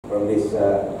from these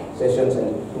sessions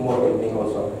and tomorrow evening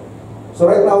also. So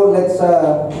right now, let's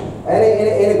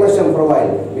any question for a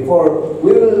while before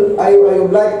we will. I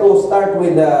would like to start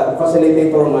with the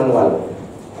facilitator manual,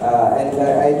 and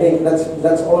I think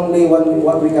that's only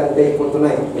what we can take for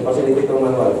tonight, the facilitator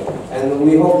manual, and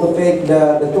we hope to take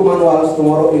the two manuals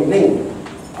tomorrow evening.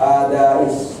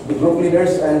 The group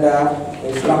leaders and the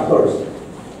instructors.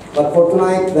 But for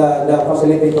tonight, the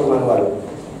facilitator manual.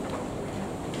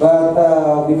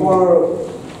 But before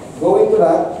going to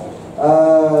that,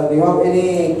 do you have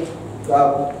any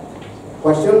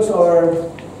questions or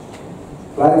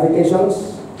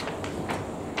clarifications?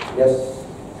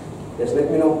 Just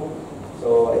let me know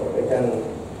so I can.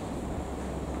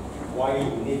 Why you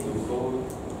need to go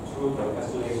through the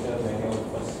facilitator manual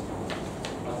first?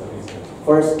 What's the reason?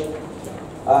 First,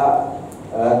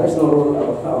 there's no rule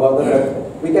about that.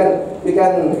 We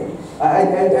can.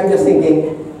 I'm just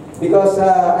thinking because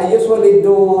I usually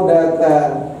do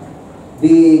that.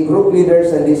 The group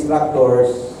leaders and the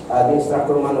instructors, the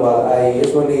instructor manual, I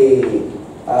usually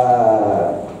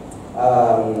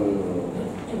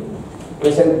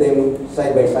present them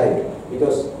side by side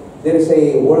because there is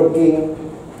a working.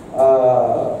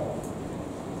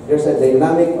 There's a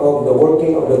dynamic of the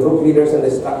working of the group leaders and the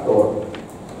instructor.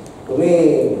 To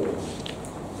me,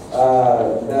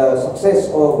 the success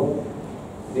of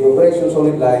the Operation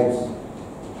Solid Lives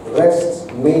rests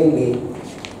mainly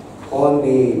on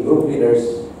the group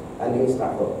leaders and the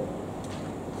instructor.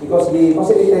 Because the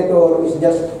facilitator is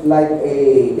just like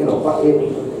a,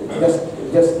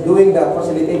 just doing the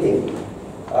facilitating.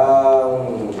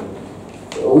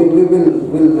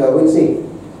 We'll see.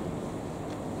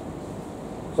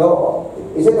 So,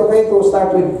 is it okay to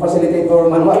start with facilitator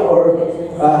manual or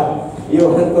you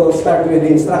want to start with the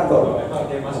instructor? No, I thought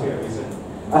there must be a reason.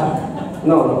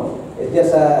 No. It's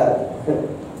just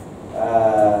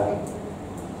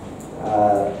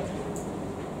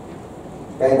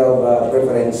kind of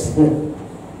preference.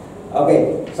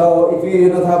 Okay, so if you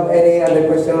don't have any other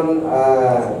question,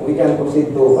 we can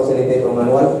proceed to facilitator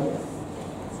manual.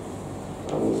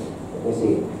 Let me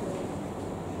see.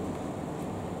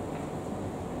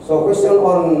 So question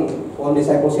on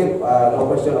discipleship, no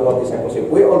question about discipleship.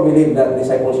 We all believe that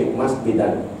discipleship must be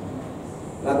done.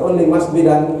 Not only must be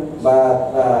done,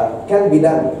 but can be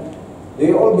done. Do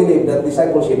you all believe that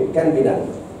discipleship can be done?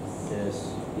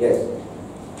 Yes. Yes.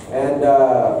 And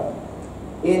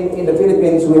in the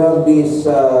Philippines, we have this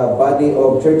body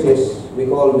of churches we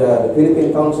call the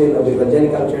Philippine Council of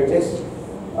Evangelical Churches.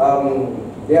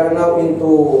 They are now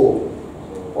into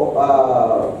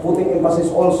putting emphasis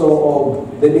also of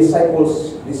the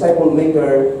disciple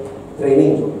maker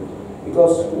training,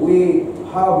 because we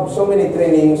have so many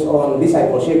trainings on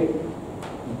discipleship,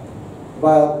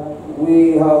 but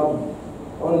we have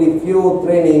only few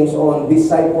trainings on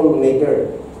disciple makers.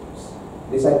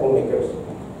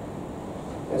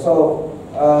 And so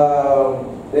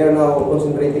they are now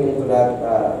concentrating into that.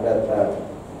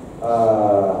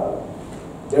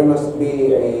 There must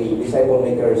be a disciple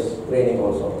makers training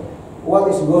also. What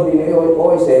is good in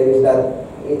OSL is that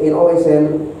in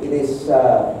OSL it is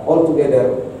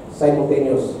altogether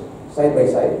simultaneous, side by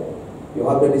side. You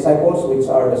have the disciples, which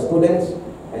are the students,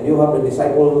 and you have the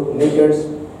disciple makers,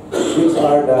 which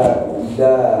are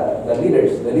the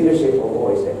leaders, the leadership of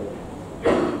OSL.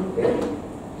 Okay.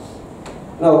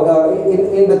 Now,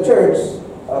 in the church,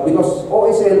 because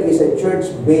OSL is a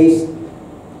church-based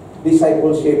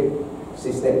discipleship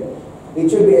system, it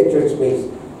should be a church-based.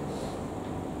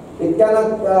 It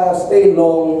cannot stay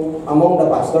long among the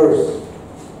pastors.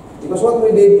 Because what we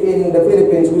did in the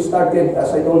Philippines, we started,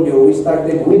 as I told you, we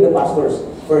started with the pastors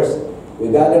first.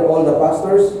 We gathered all the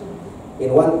pastors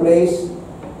in one place,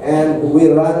 and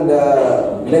we ran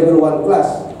the level 1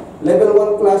 class. Level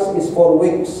 1 class is 4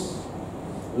 weeks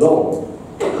long,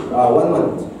 1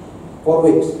 month, 4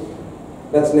 weeks.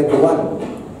 That's level 1.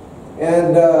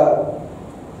 And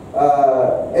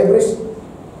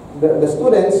the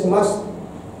students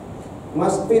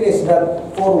must finish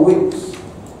that 4 weeks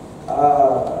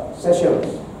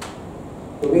sessions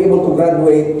to be able to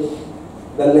graduate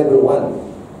the level 1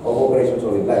 of Operation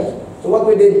Solid Lives. So what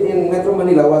we did in Metro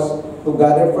Manila was to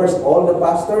gather first all the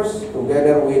pastors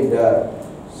together with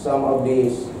some of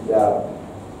these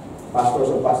pastors,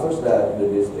 the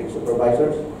district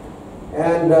supervisors,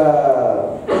 and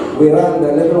we ran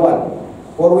the level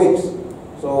 1, 4 weeks.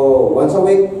 So once a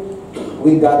week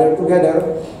we gathered together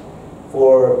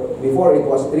before it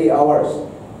was 3 hours.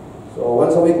 So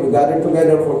once a week we gathered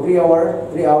together for 3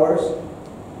 hours,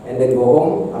 and then go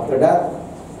home after that,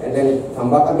 and then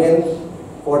come back again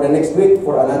for the next week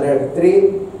for another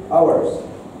 3 hours.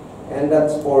 And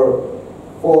that's for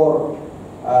 4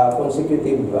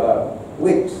 consecutive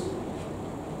weeks.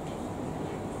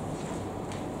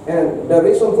 And the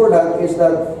reason for that is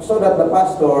that so that the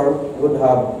pastor would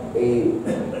have a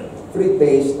free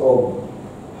taste of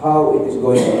how it is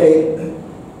going to take.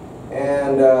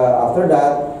 And after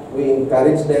that, we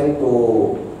encourage them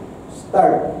to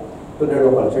start to their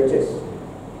local churches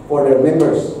for their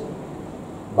members,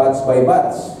 batch by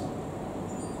batch.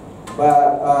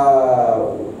 But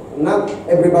not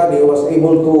everybody was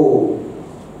able to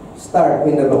start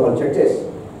in the local churches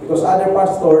because other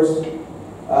pastors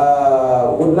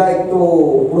would like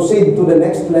to proceed to the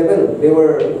next level. They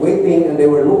were waiting and they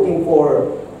were looking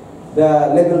for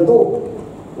the level 2,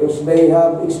 which they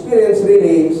have experienced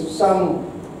really some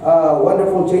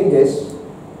wonderful changes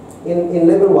in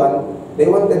level 1. They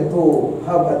wanted to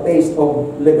have a taste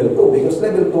of level 2 because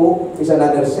level 2 is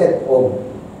another set of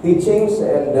teachings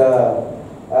and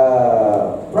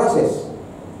process.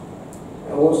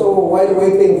 And also, while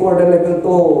waiting for the level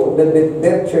 2,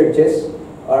 their churches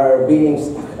are being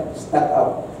stuck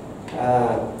up.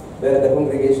 The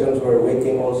congregations were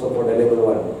waiting also for the level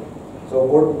 1. So,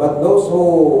 but those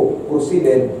who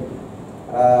proceeded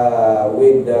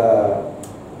with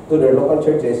to their local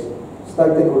churches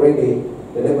started already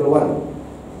the level 1.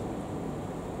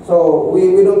 So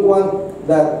we don't want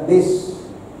that this.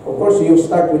 Of course, you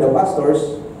start with the pastors.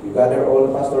 You gather all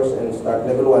the pastors and start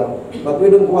level 1. But we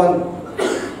don't want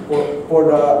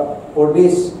for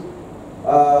this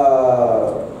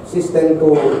system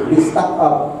to be stuck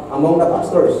up among the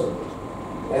pastors,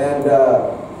 and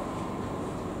the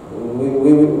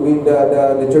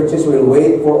churches will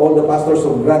wait for all the pastors to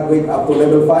graduate up to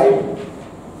level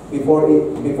 5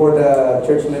 before the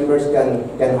church members can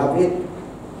have it.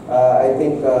 I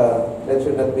think that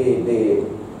should not be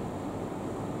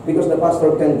because the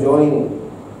pastor can join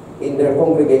in their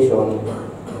congregation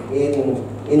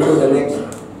into the next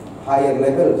higher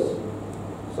levels.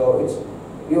 So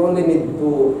you only need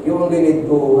to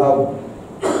have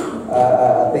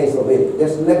a taste of it.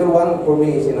 Just level 1 for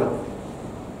me is enough.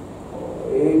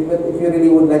 But if you really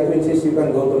would like to insist, you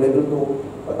can go to level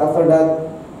 2. But after that,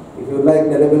 if you like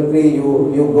the level 3,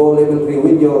 you go level 3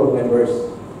 with your members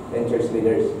and church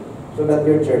leaders, so that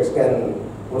your church can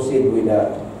proceed with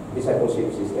the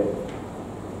discipleship system.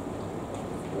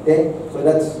 Okay, so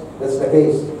that's the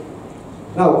case.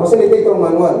 Now, facilitator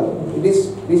manual.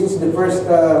 This is the first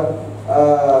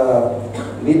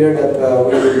leader that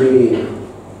we will be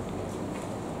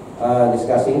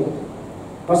discussing.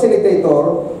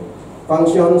 Facilitator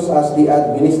functions as the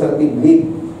administrative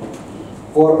lead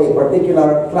for a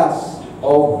particular class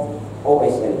of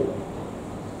OSL.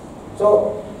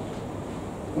 So,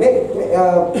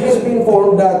 please be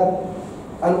informed that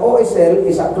an OSL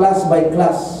is a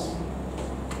class-by-class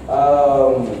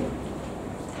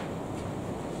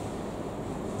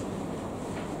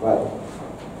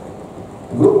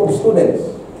group of students.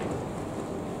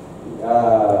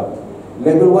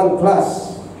 Level 1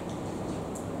 class,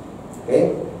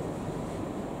 okay,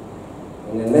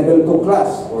 and then level 2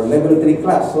 class or level 3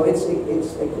 class. So it's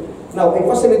now a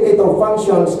facilitator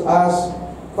functions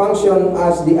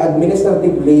as the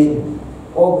administrative lead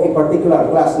of a particular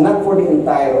class, not for the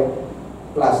entire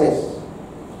classes,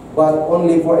 but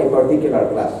only for a particular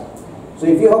class. So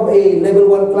if you have a level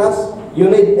 1 class, you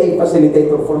need a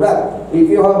facilitator for that. If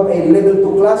you have a level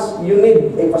 2 class, you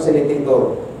need a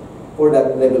facilitator for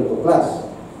that level 2 class.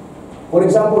 For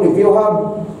example, if you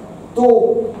have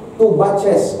two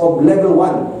batches of level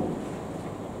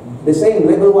 1, the same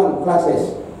level 1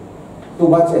 classes, 2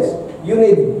 batches, you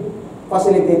need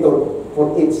facilitator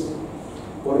for each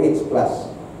class,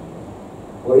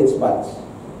 for each batch.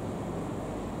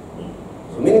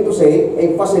 So meaning to say,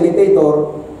 a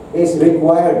facilitator is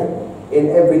required in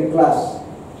every class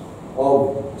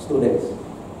of students.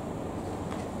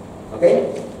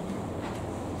 Okay?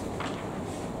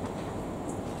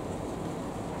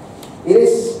 It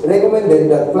is recommended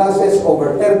that classes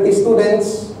over 30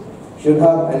 students should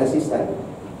have an assistant.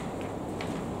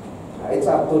 It's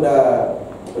up to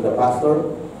the pastor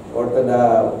or to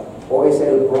the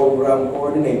OSL program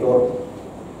coordinator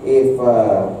if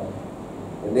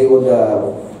they would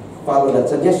follow that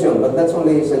suggestion, but that's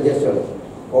only a suggestion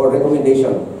or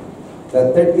recommendation.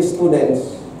 That 30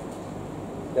 students,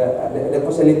 the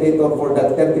facilitator for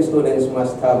that 30 students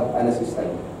must have an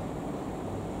assistant.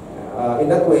 In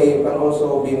that way, you can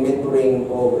also be mentoring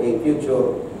of a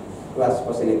future class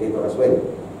facilitator as well.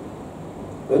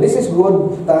 So this is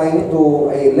good time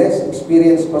to a less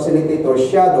experienced facilitator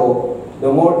shadow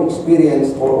the more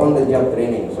experienced or on-the-job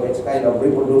training. So it's kind of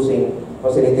reproducing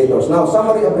facilitators. Now,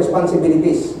 summary of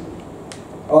responsibilities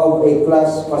of a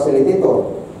class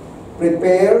facilitator.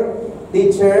 Prepare,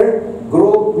 teacher,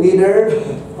 group leader,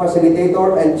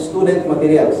 facilitator, and student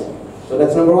materials. So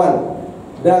that's number one.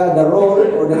 The role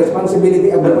or the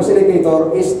responsibility of the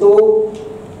facilitator is to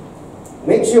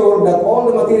make sure that all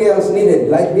the materials needed,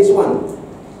 like this one,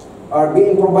 are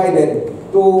being provided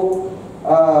to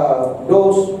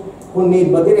those who need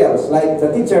materials. Like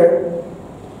the teacher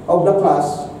of the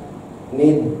class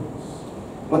need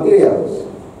materials.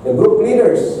 The group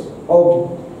leaders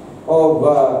of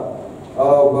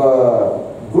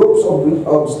groups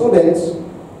of students,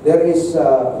 there is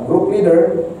a group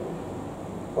leader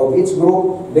of each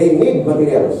group, they need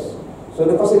materials. So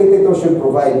the facilitator should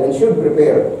provide and should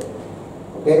prepare.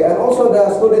 Okay, and also the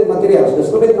student materials. The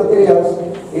student materials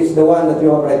is the one that you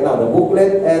have right now, the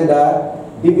booklet and the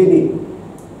DVD.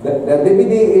 The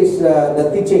DVD is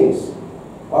the teachings,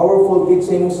 powerful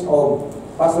teachings of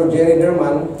Pastor Jerry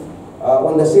Derman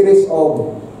on the series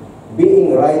of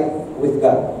being right with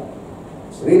God.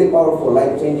 It's really powerful,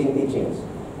 life-changing teachings.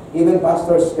 Even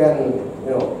pastors can,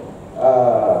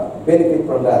 benefit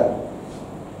from that.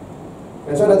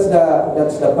 And so that's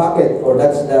the packet, or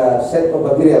that's the set of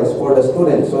materials for the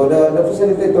students. So the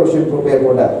facilitator should prepare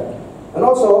for that. And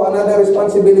also another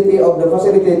responsibility of the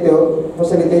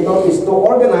facilitator is to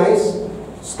organize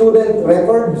student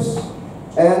records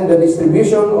and the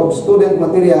distribution of student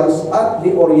materials at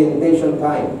the orientation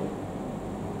time.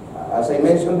 As I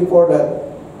mentioned before that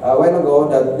a while ago,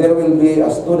 that there will be a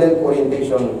student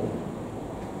orientation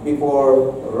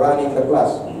before running the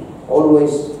class.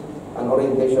 Always an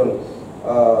orientation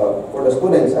for the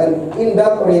students. And in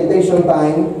that orientation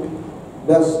time,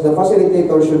 the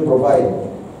facilitator should provide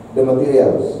the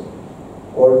materials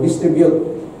or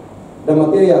distribute the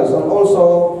materials, and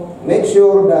also make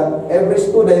sure that every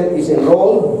student is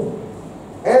enrolled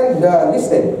and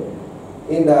listed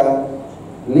in the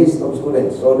list of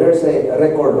students. So there's a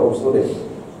record of students.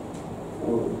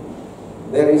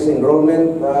 There is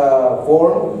enrollment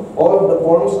form. All of the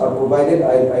forms are provided.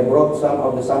 I brought some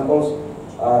of the samples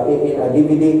in a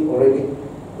DVD already.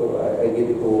 I give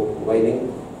it to Whiting.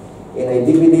 In a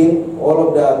DVD, all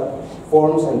of the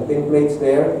forms and templates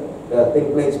there, the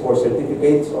templates for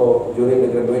certificates or during the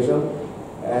graduation,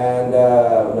 and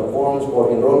the forms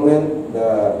for enrollment,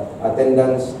 the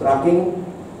attendance tracking,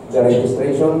 the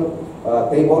registration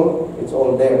table, it's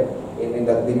all there in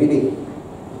that DVD.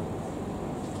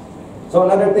 So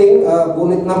another thing,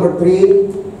 bullet number 3,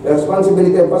 the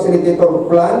responsibility of facilitator to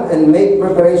plan and make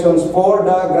preparations for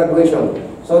the graduation.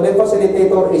 So the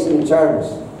facilitator is in charge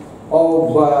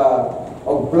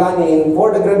of planning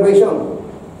for the graduation.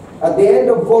 At the end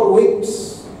of 4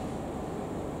 weeks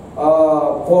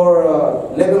for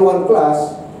level 1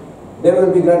 class, there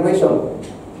will be graduation.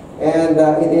 And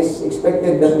it is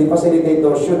expected that the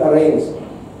facilitator should arrange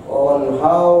on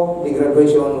how the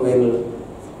graduation will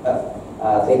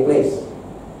take place.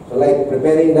 So like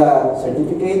preparing the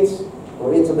certificates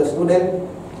for each of the student,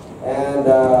 and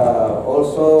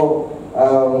also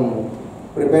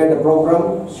prepare the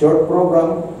program, short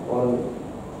program on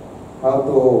how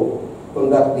to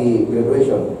conduct the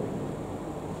graduation.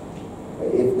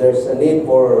 If there's a need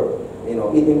for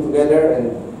eating together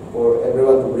and for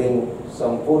everyone to bring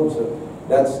some food, so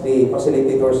that's the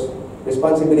facilitator's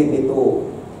responsibility to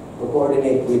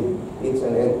coordinate with each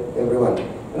and everyone.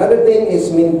 Another thing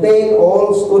is maintain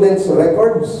all students'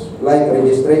 records like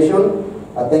registration,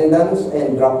 attendance,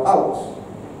 and dropouts.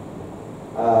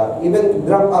 Even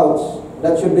dropouts,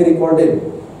 that should be recorded.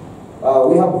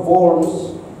 We have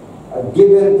forms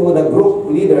given to the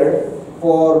group leader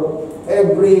for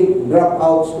every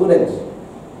dropout students.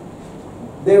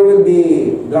 There will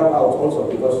be dropouts also,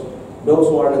 because those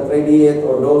who are not ready yet,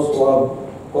 or those who have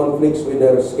conflicts with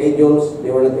their schedules,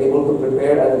 they were not able to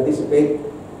prepare and anticipate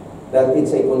that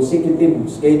it's a consecutive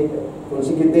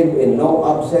and no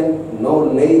absent, no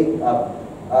late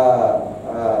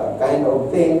kind of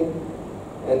thing.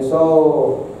 And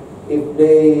so if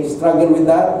they struggle with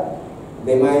that,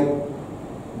 they might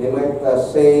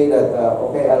say that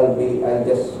okay, I'll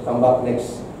just come back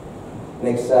next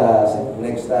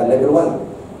level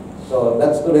 1. So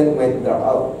that student might drop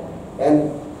out, and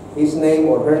his name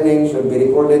or her name should be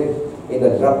recorded in the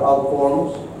dropout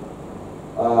forms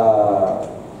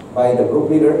by the group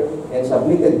leader and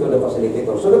submitted to the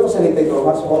facilitator. So the facilitator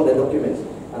has all the documents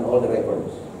and all the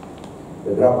records,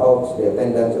 the dropouts, the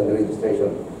attendance, and the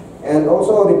registration. And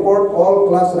also report all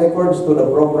class records to the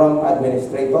program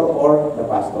administrator or the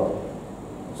pastor.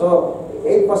 So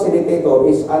a facilitator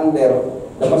is under,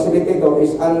 the facilitator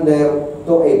is under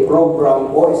to a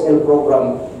program, OSL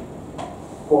program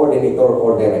coordinator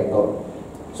or director.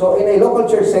 So in a local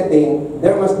church setting,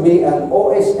 there must be an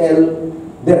OSL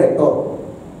director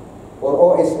or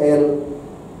OSL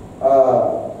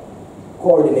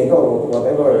coordinator, or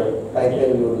whatever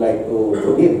title you would like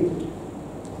to give.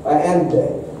 And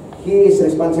he is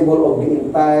responsible of the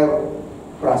entire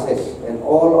process, and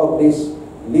all of this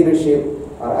leadership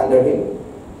are under him.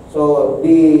 So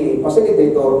the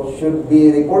facilitator should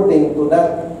be reporting to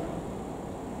that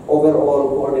overall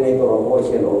coordinator of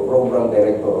OSL or program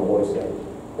director of OSL.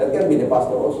 That can be the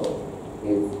pastor also.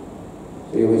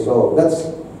 So that's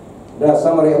the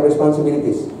summary of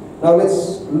responsibilities. Now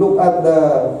let's look at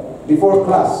the before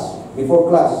class. Before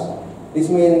class. This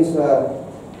means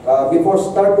before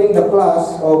starting the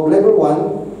class of level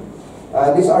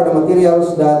 1, these are the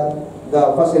materials that the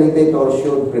facilitator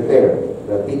should prepare.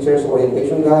 The teacher's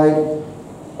orientation guide,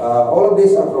 all of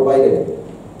these are provided.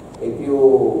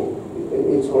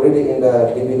 It's already in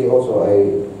the DVD also.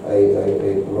 I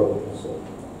wrote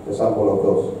the sample of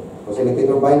those.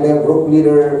 Facilitator binder, group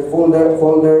leader,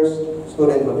 folders,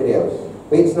 student materials.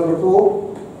 Page number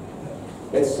 2.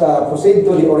 Let's proceed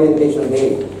to the orientation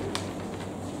day.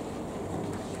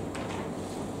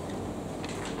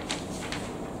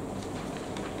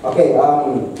 Okay,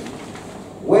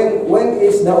 when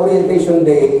is the orientation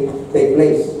day take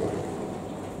place?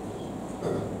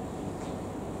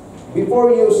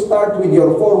 Before you start with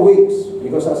your 4 weeks,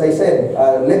 because as I said,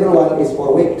 level 1 is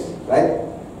 4 weeks, right?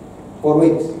 4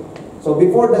 weeks. So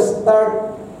before the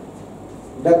start,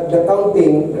 the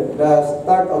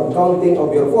start of counting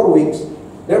of your 4 weeks,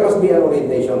 there must be an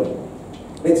orientation.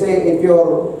 Let's say if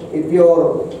your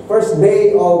first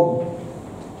day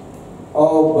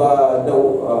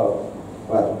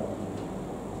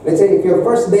let's say if your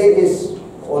first day is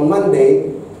on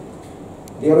Monday,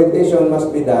 the orientation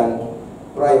must be done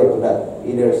prior to that,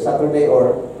 either Saturday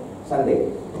or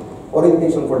Sunday.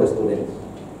 Orientation for the students.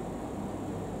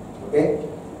 Okay?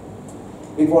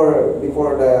 Before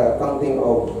the counting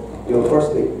of your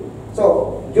first week.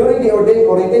 So during the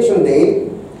orientation day,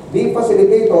 the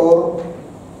facilitator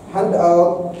hand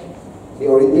out the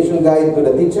orientation guide to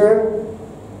the teacher,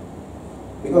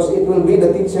 because it will be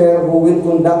the teacher who will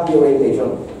conduct the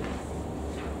orientation.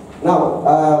 Now,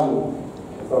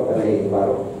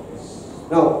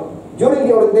 during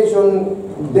the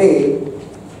orientation day,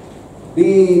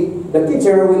 the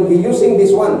teacher will be using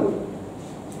this one.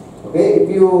 Okay, if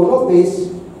you notice,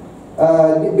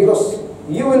 because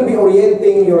you will be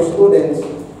orienting your students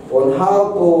on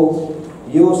how to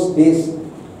use this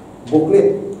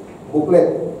booklet,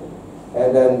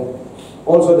 and then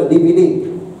also the DVD.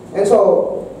 And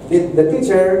so the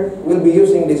teacher will be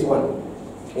using this one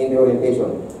in the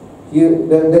orientation.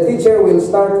 The teacher will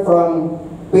start from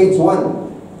page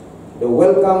 1, the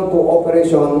welcome to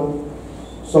Operation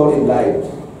Solid Life.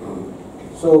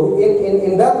 So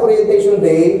in that orientation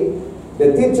day,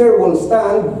 the teacher will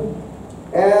stand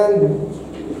and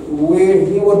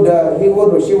she would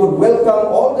welcome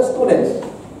all the students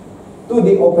to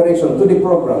the operation, to the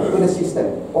program, to the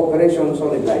system, Operation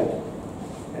Solid Life.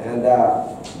 And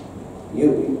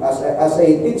as a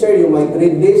teacher, you might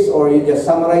read this or you just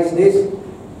summarize this.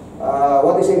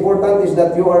 What is important is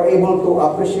that you are able to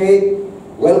appreciate,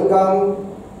 welcome,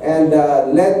 and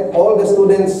let all the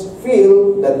students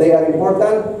feel that they are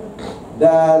important,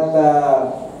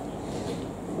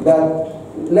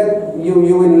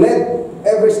 you will let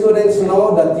every student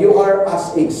know that you are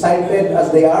as excited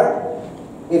as they are,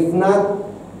 if not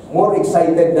more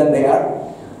excited than they are.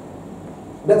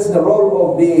 That's the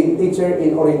role of the teacher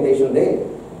in orientation day.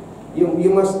 You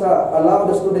must allow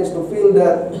the students to feel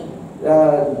that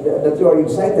you are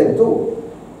excited too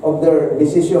of their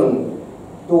decision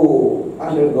to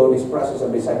undergo this process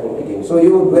of disciple making. So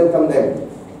you would welcome them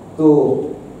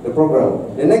to the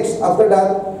program. The next, after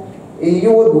that,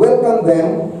 you would welcome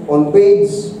them on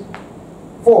page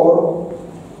 4.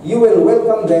 You will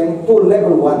welcome them to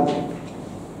level 1.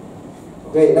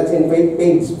 Okay, that's in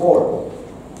page 4.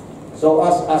 So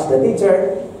as the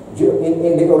teacher,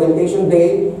 in the orientation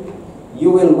day,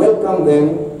 you will welcome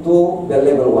them to the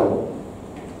level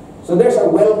 1. So there's a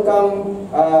welcome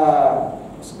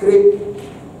script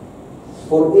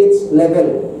for each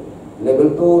level, level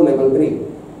 2, level 3.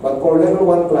 But for level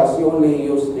 1 class, you only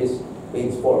use this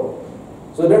page 4.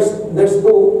 So there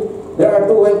are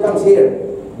two welcomes here.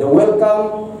 The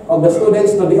welcome of the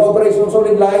students to the Operation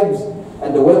Solid Lives,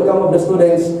 and the welcome of the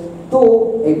students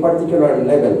to a particular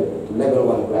level, level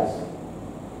 1 class.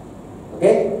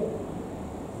 Okay?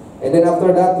 And then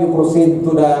after that, you proceed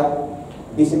to the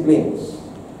disciplines,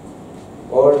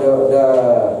 or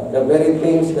the very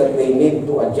things that they need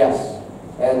to adjust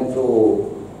and to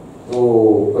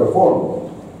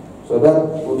perform. So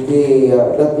that would be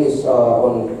that is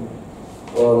on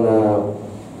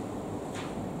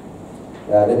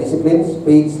the disciplines,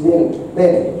 page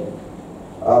 10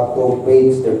 up to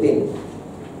page 13.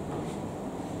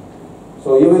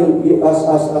 So you will,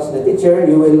 as the teacher,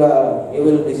 you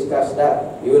will discuss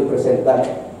that, you will present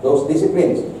that, those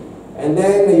disciplines. And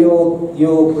then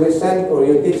you present or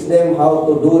you teach them how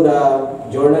to do the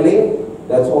journaling,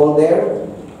 that's all there,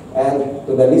 and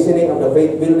to the listening of the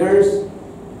faith builders,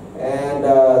 and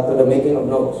to the making of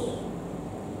notes.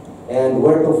 And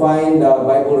where to find the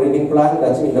Bible reading plan,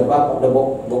 that's in the back of the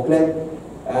booklet,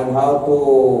 and how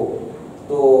to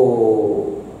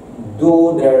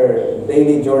do their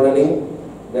daily journaling,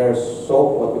 their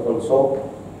SOAP, what we call SOAP,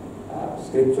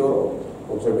 scripture,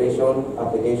 observation,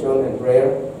 application, and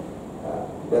prayer.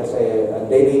 That's a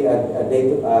daily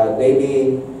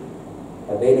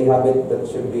habit that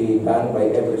should be done by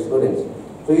every student.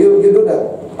 So you do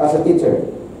that as a teacher.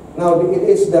 Now it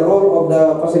is the role of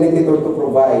the facilitator to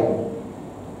provide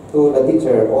to the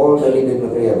teacher all the needed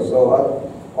materials. So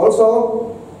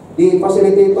also the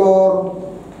facilitator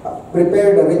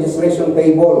prepare the registration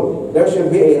table. There should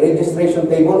be a registration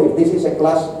table if this is a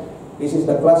class, this is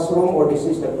the classroom or this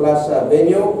is the class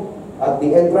venue. At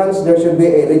the entrance, there should be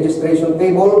a registration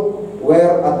table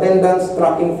where attendance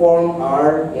tracking form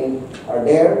are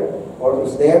there or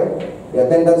is there. The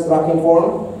attendance tracking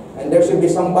form, and there should be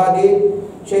somebody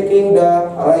checking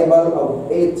the arrival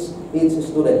of each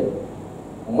student,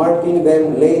 marking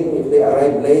them late if they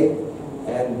arrive late,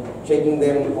 and checking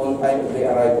them on time if they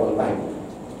arrive on time.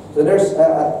 So there's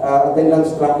a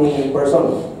attendance tracking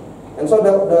person, and so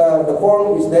the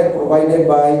form is there provided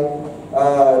by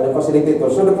the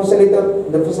facilitator. So the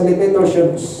facilitator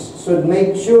should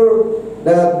make sure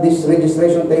that this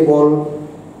registration table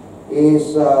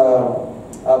is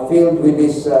filled with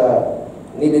these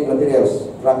needed materials: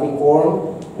 tracking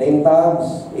form, name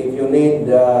tags. If you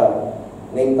need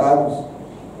name tags,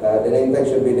 the name tag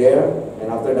should be there,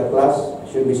 and after the class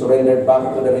should be surrendered back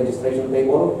to the registration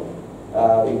table.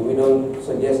 We don't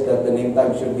suggest that the name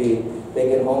tag should be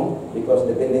taken home, because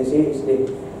the tendency is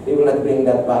they will not bring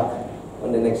that back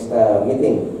on the next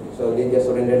meeting. So they just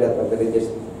surrender that at the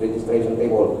registration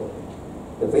table.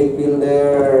 The faith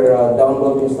builder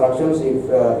download instructions, if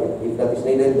that is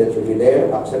needed, that should be there.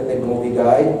 Accepted movie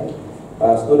guide,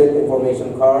 student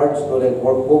information card, student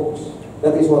workbooks.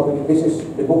 That is what this is.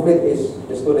 The booklet is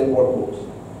the student workbooks.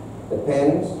 The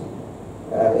pens,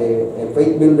 a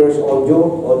faith builder's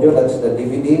audio, that's the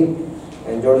DVD,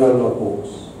 and journal notebooks.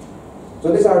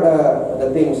 So these are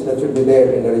the things that should be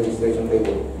there in the registration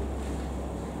table.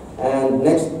 And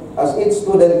next, as each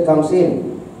student comes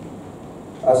in,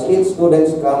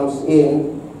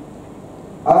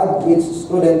 add each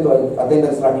student to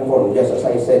attendance tracking form, just as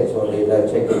I said, so the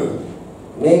checking.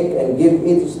 Make and give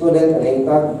each student a name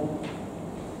tag.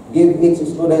 Give each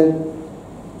student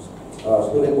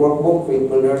student workbook, faith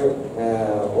builder,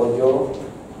 audio,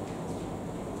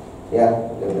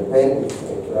 the pen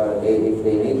if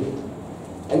they need.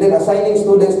 And then assigning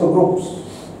students to groups.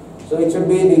 So it should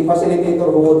be the facilitator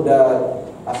who would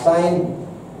assign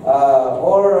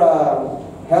or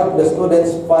help the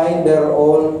students find their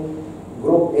own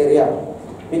group area,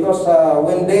 because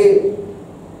when they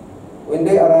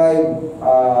arrive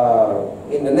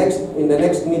in the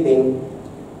next meeting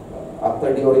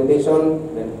after the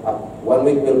orientation, then 1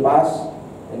 week will pass,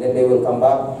 and then they will come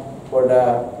back for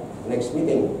the next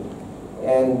meeting,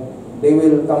 and they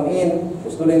will come in. The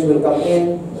students will come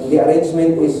in, and the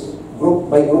arrangement is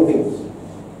group by groupings.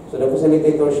 So the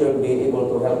facilitator should be able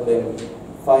to help them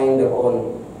find their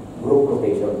own group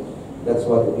location. That's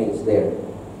what it means there.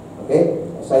 Okay?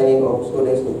 Assigning of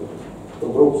students to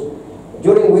groups.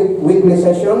 During weekly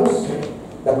sessions,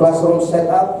 the classroom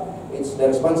setup, it's the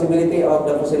responsibility of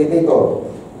the facilitator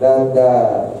that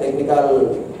the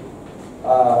technical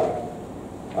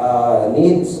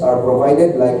needs are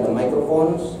provided, like the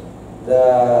microphones,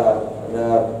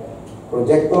 the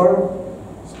projector,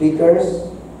 speakers.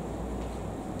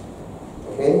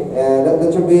 Okay, and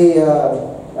that should be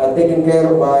taken care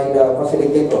of by the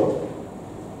facilitator.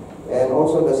 And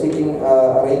also the seating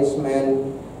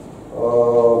arrangement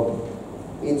of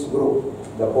each group,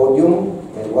 the podium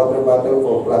and water bottle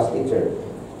for class teacher.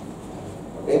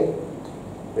 Okay,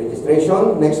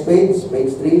 registration, next page,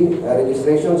 page 3,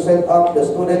 registration. Set up the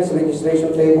students'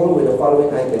 registration table with the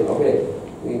following item. Okay,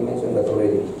 we mentioned that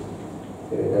already.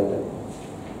 Redundant.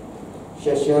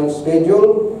 Session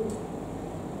schedule.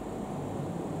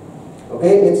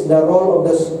 Okay, it's the role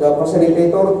of the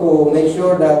facilitator to make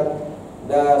sure that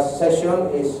the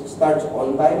session starts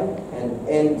on time and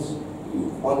ends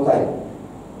on time.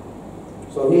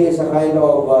 So he is a kind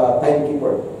of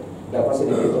timekeeper, the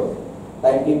facilitator.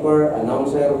 Timekeeper,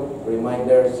 announcer,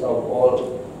 reminders of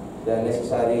all the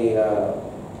necessary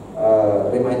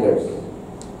reminders.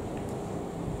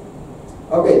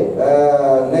 Okay,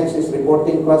 next is report.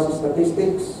 reporting class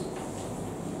statistics,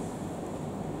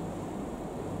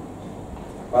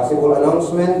 possible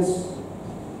announcements,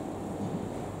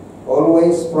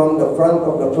 always from the front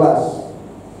of the class.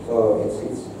 So it's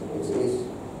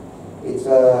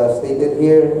stated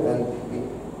here and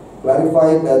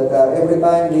clarified that every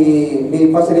time the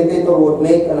facilitator would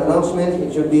make an announcement,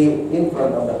 it should be in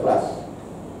front of the class.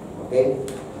 Okay?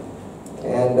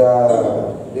 And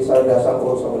these are the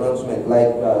samples of announcement,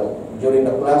 like during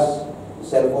the class,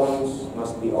 cell phones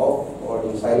must be off or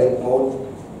in silent mode,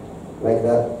 like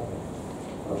that.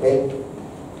 Okay?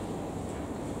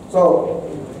 So,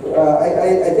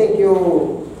 I think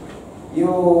you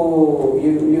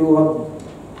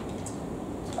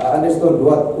have understood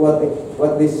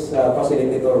what this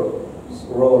facilitator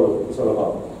role is all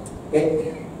about.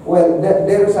 Okay? Well,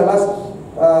 there is a last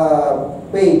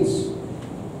page,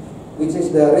 which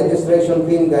is the registration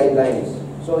team guidelines.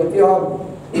 So if the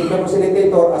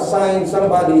facilitator assigns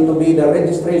somebody to be the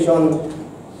registration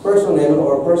personnel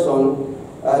or person,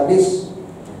 these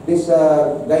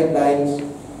guidelines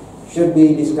should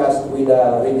be discussed with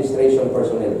the registration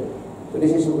personnel. So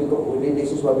this is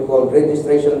what we call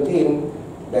registration team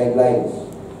guidelines.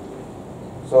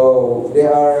 So they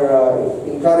are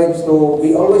encouraged to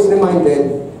be always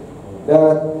reminded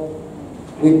that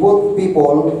we put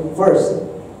people first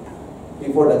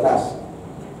before the task.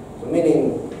 So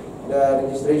meaning the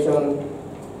registration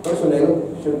personnel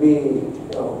should be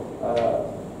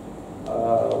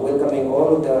welcoming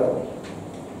all of the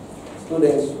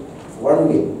students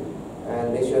warmly,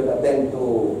 and they should attend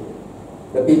to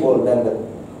the people than the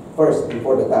first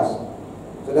before the task.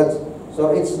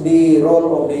 So it's the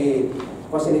role of the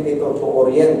facilitator to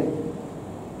orient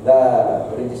the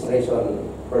registration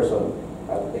person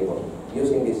at the table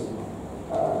using this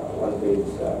one-page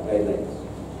guidelines.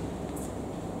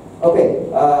 Okay.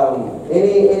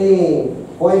 Any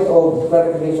point of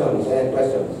clarifications and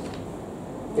questions?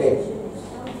 Okay.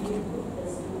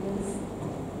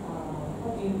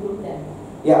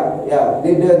 Yeah.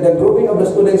 The grouping of the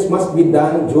students must be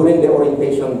done during the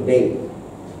orientation day,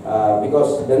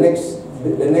 because the next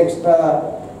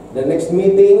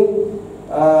meeting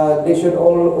they should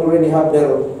already have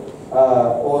their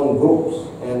own groups,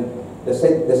 and the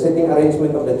setting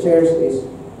arrangement of the chairs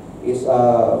is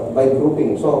by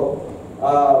grouping. So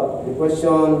the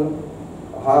question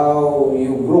how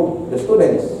you group the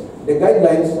students, the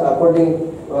guidelines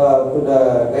according to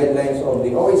the guidelines of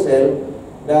the OSL,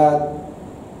 that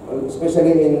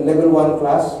especially in level 1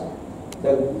 class,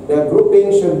 the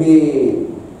grouping should be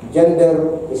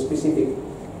gender specific,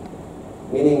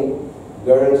 meaning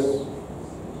girls,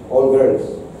 all girls,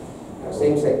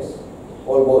 same sex,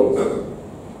 all boys.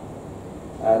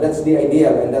 That's the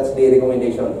ideal and that's the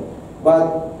recommendation.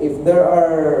 But if there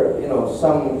are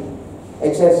some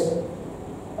excess,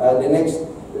 the next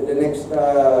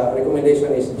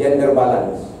recommendation is gender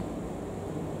balance.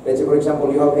 Let's say, for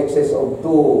example, you have excess of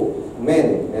 2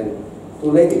 men and 2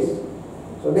 ladies,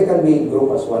 so they can be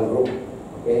grouped as one group.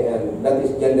 Okay, and that is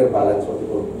gender balance, what we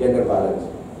call gender balance.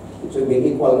 It should be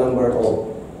equal number of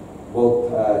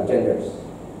both genders.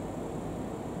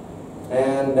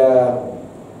 And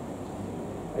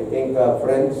I think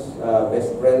friends,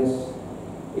 best friends,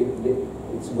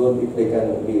 it's good if they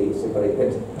can be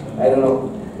separated. I don't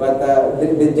know, but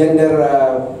the gender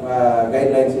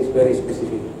guidelines is very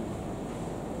specific.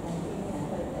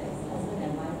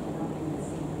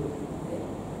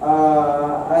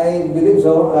 I believe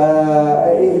so.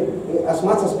 As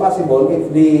much as possible,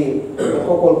 if the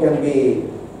couple can be,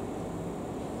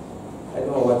 I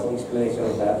don't know what's the explanation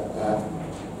of that.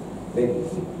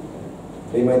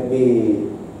 They might be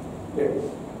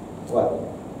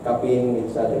copying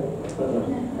each other.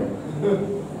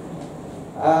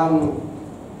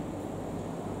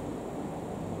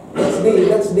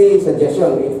 That's the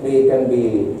suggestion. If they can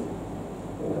be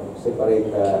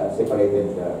separated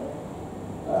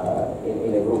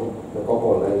in a group, the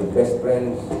couple and best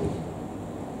friends.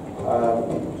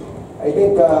 I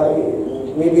think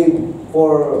maybe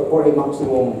for a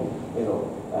maximum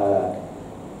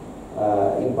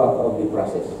impact of the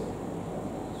process,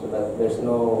 so that there's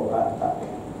no I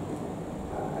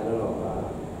don't know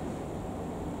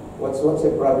what's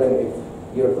the problem if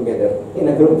you're together in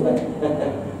a group.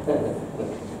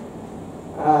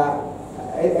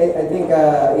 I think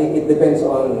it depends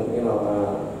on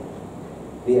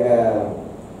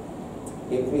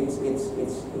if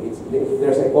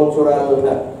there's a cultural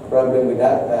problem with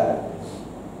that.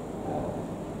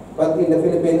 But in the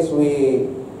Philippines, we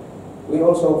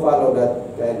also follow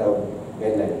that kind of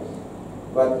guidelines.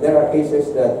 But there are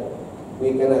cases that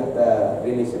we cannot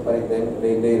really separate them.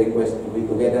 They request to be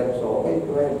together. So okay,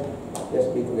 go ahead.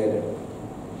 Just be together.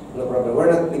 No problem.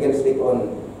 We're not legalistic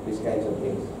on these kinds of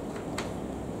things.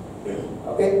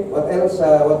 Okay, what else?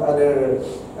 What other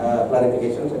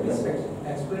clarifications at this stage?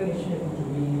 Explanation to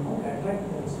be attract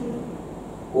the student.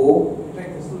 Who?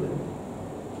 Attract the student.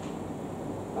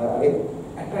 Again?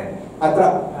 Attract.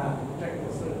 Attract. Attract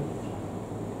the student.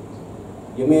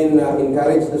 You mean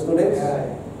encourage the students?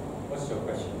 Yeah. What's your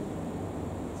question?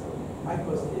 So my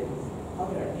question is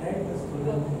how to attract the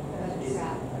student is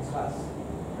class.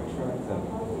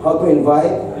 How to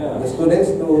invite Yeah. the students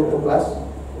to class?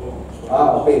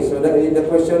 Okay, so the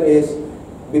question is,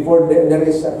 before there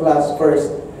is a class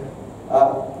first,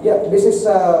 yeah, this is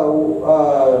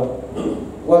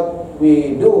what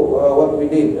we do, what we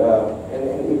did, and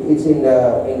it's in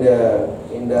the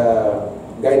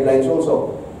guidelines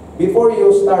also. Before you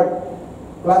start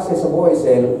classes of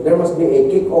OSL, there must be a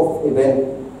kick-off event,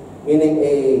 meaning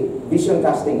a vision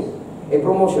casting, a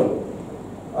promotion.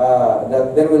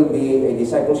 That there will be a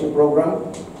discipleship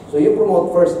program. So you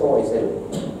promote first OSL,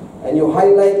 and you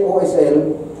highlight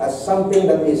OSL as something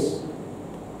that is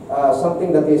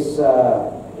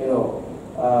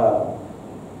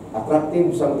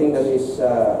attractive, something that is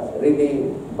really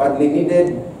badly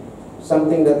needed,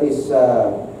 something that is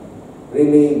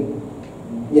really,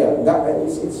 yeah,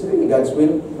 it's really God's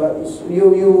will. But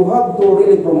you have to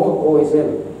really promote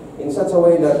OSL in such a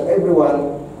way that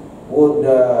everyone would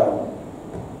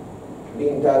be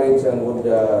encouraged and would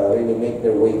really make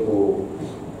their way to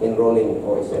enrolling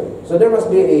OSL. So there must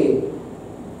be a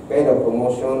kind of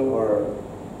promotion or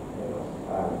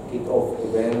kick-off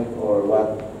event or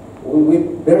what.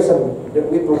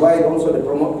 We provide also the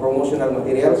promotional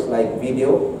materials like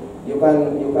video. You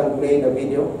can play the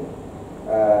video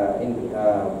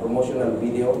promotional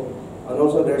video, and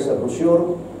also there's a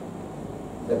brochure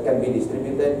that can be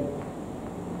distributed.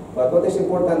 But what is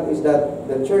important is that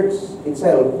the church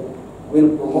itself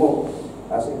will promote,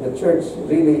 as if the church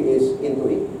really is into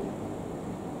it,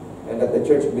 and that the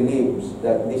church believes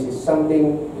that this is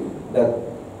something that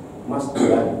must be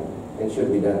done and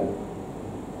should be done.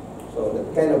 So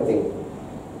that kind of thing.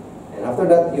 And after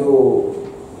that, you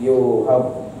have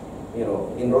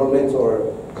enrollments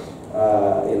or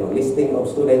listing of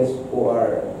students who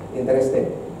are interested.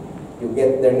 You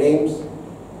get their names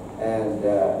and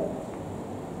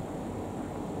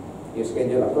you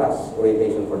schedule a class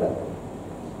orientation for that.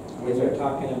 When you're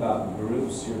talking about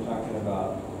groups, you're talking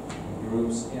about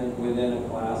groups within a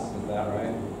class, is that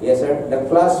right? Yes, sir. The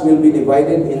class will be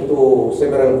divided into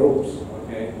several groups.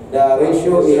 Okay. The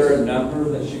ratio Is there a is number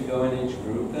that should go in each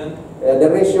group then? the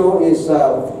ratio is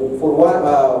for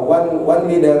one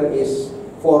leader is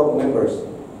 4 members.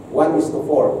 1:4.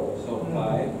 So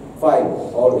 5? 5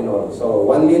 all in all. So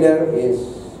one leader is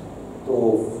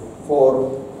to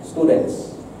 4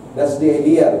 students. That's the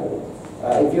idea.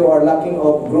 If you are lacking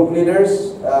of group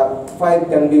leaders, 5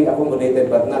 can be accommodated,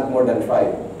 but not more than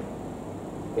 5.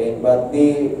 Okay, but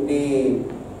the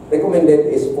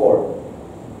recommended is 4.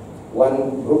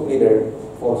 1 group leader,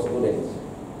 4 students.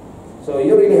 So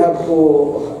you really have to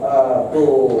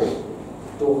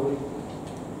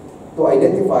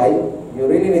identify. You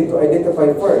really need to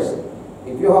identify first.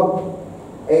 If you have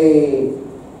a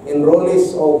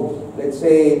enrollees of, let's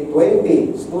say,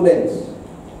 20 students,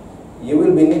 you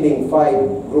will be needing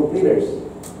 5 group leaders.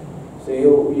 So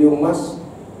you must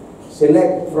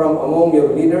select from among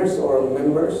your leaders or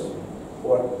members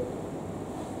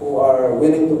who are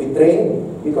willing to be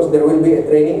trained, because there will be a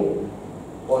training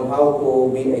on how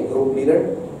to be a group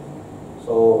leader.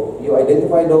 So you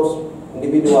identify those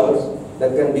individuals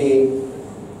that can be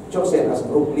chosen as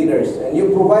group leaders, and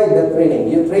you provide that training.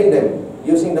 You train them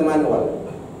using the manual.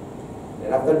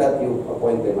 And after that, you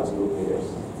appoint them as group leaders.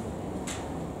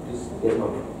 Yes,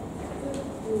 ma'am.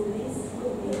 Do these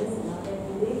group leaders now, do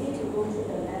they need to go to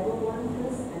the level 1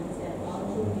 first and step on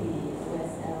to the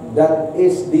USL? That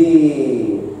is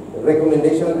the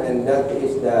recommendation, and that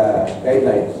is the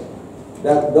guidelines.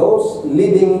 That those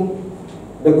leading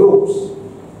the groups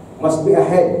must be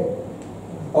ahead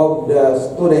of the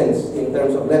students in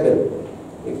terms of level.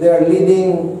 If they are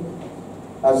leading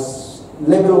as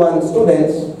level 1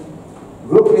 students,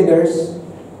 group leaders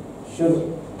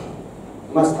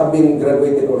must have been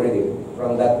graduated already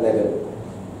from that level.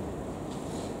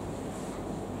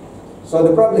 So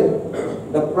the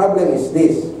problem is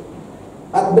this.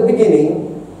 At the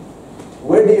beginning,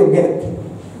 where do you get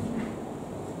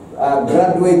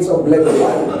graduates of level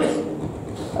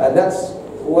 1? That's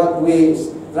what we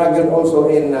struggled also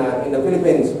in the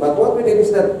Philippines. But what we did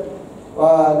is that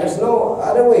there's no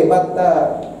other way. But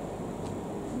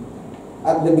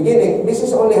at the beginning, this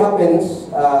is only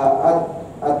happens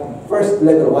at first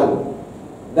level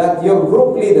 1. that your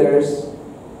group leaders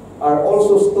are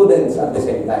also students at the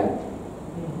same time.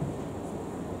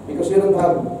 Because you don't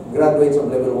have graduates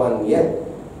of level 1 yet.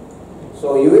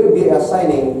 So you will be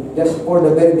assigning, just for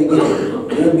the very beginning,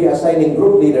 you will be assigning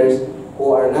group leaders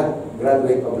who are not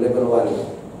graduate of level 1,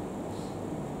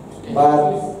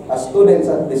 but as students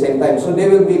at the same time. So they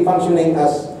will be functioning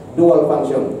as dual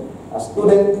function, a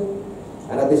student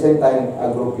and at the same time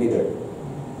a group leader.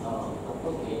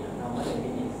 Okay, now what I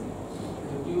mean is,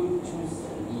 could you choose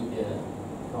a leader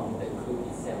from the group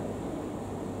itself?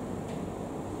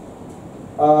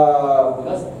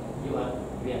 Because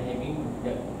we are having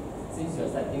since you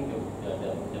are starting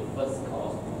the first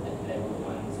course at level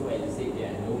 1, so as you said,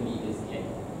 there are no leaders yet.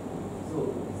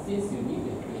 So since you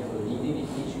have a leader in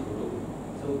each group,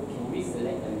 so can we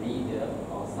select a leader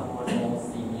or someone more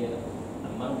senior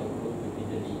among the group to be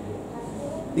the leader?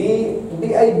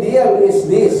 The ideal is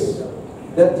this,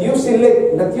 that you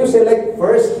select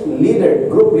first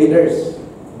group leaders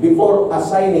before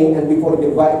assigning and before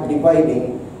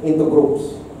dividing into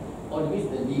groups. Or means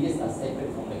the leaders are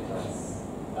separate from the class,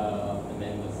 the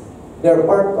members. They're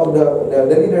part of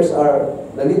the leaders are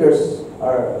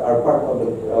part of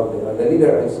the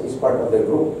leader is part of the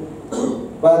group.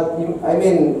 But you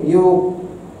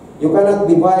cannot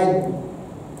divide.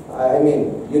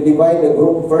 You divide the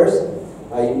group first.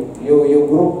 You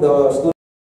group the students